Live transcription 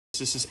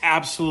This is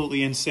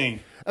absolutely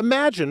insane.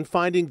 Imagine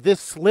finding this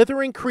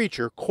slithering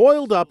creature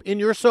coiled up in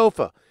your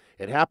sofa.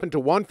 It happened to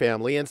one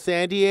family in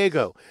San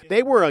Diego.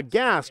 They were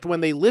aghast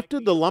when they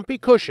lifted the lumpy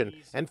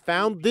cushion and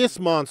found this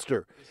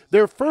monster.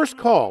 Their first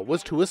call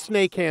was to a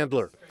snake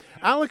handler.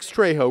 Alex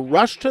Trejo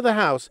rushed to the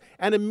house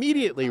and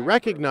immediately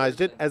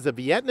recognized it as a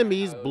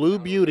Vietnamese blue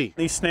beauty.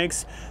 These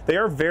snakes, they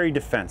are very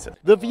defensive.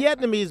 The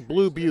Vietnamese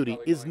blue beauty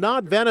is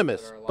not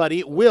venomous, but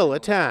it will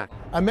attack.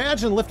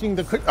 Imagine lifting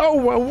the... Oh,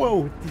 whoa,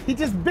 whoa. He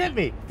just bit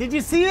me. Did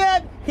you see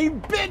that? He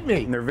bit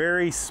me. And they're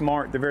very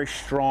smart. They're very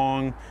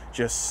strong,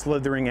 just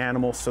slithering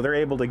animals, so they're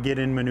able to get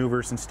in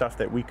maneuvers and stuff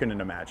that we couldn't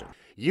imagine.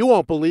 You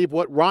won't believe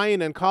what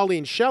Ryan and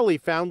Colleen Shelley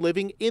found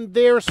living in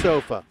their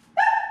sofa.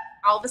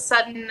 All of a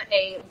sudden,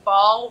 a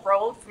ball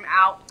rolled from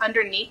out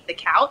underneath the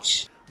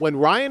couch. When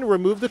Ryan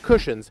removed the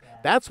cushions,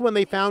 that's when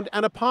they found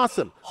an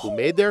opossum who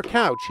made their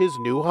couch his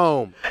new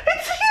home.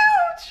 It's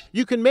huge!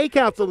 You can make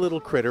out the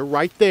little critter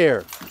right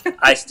there.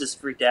 I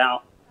just freaked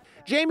out.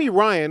 Jamie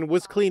Ryan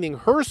was cleaning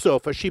her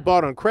sofa she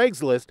bought on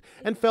Craigslist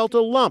and felt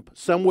a lump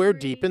somewhere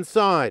deep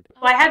inside.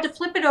 I had to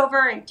flip it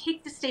over and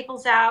take the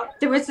staples out.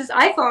 There was this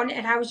iPhone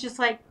and I was just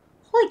like,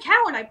 holy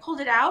cow, and I pulled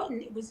it out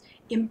and it was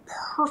in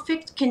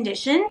perfect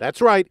condition.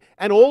 That's right,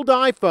 an old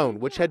iPhone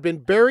which had been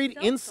buried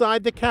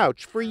inside the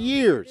couch for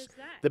years.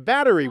 The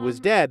battery was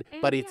dead,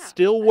 but it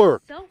still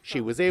worked.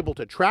 She was able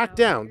to track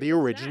down the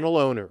original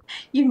owner.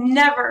 You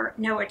never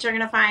know what you're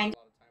going to find.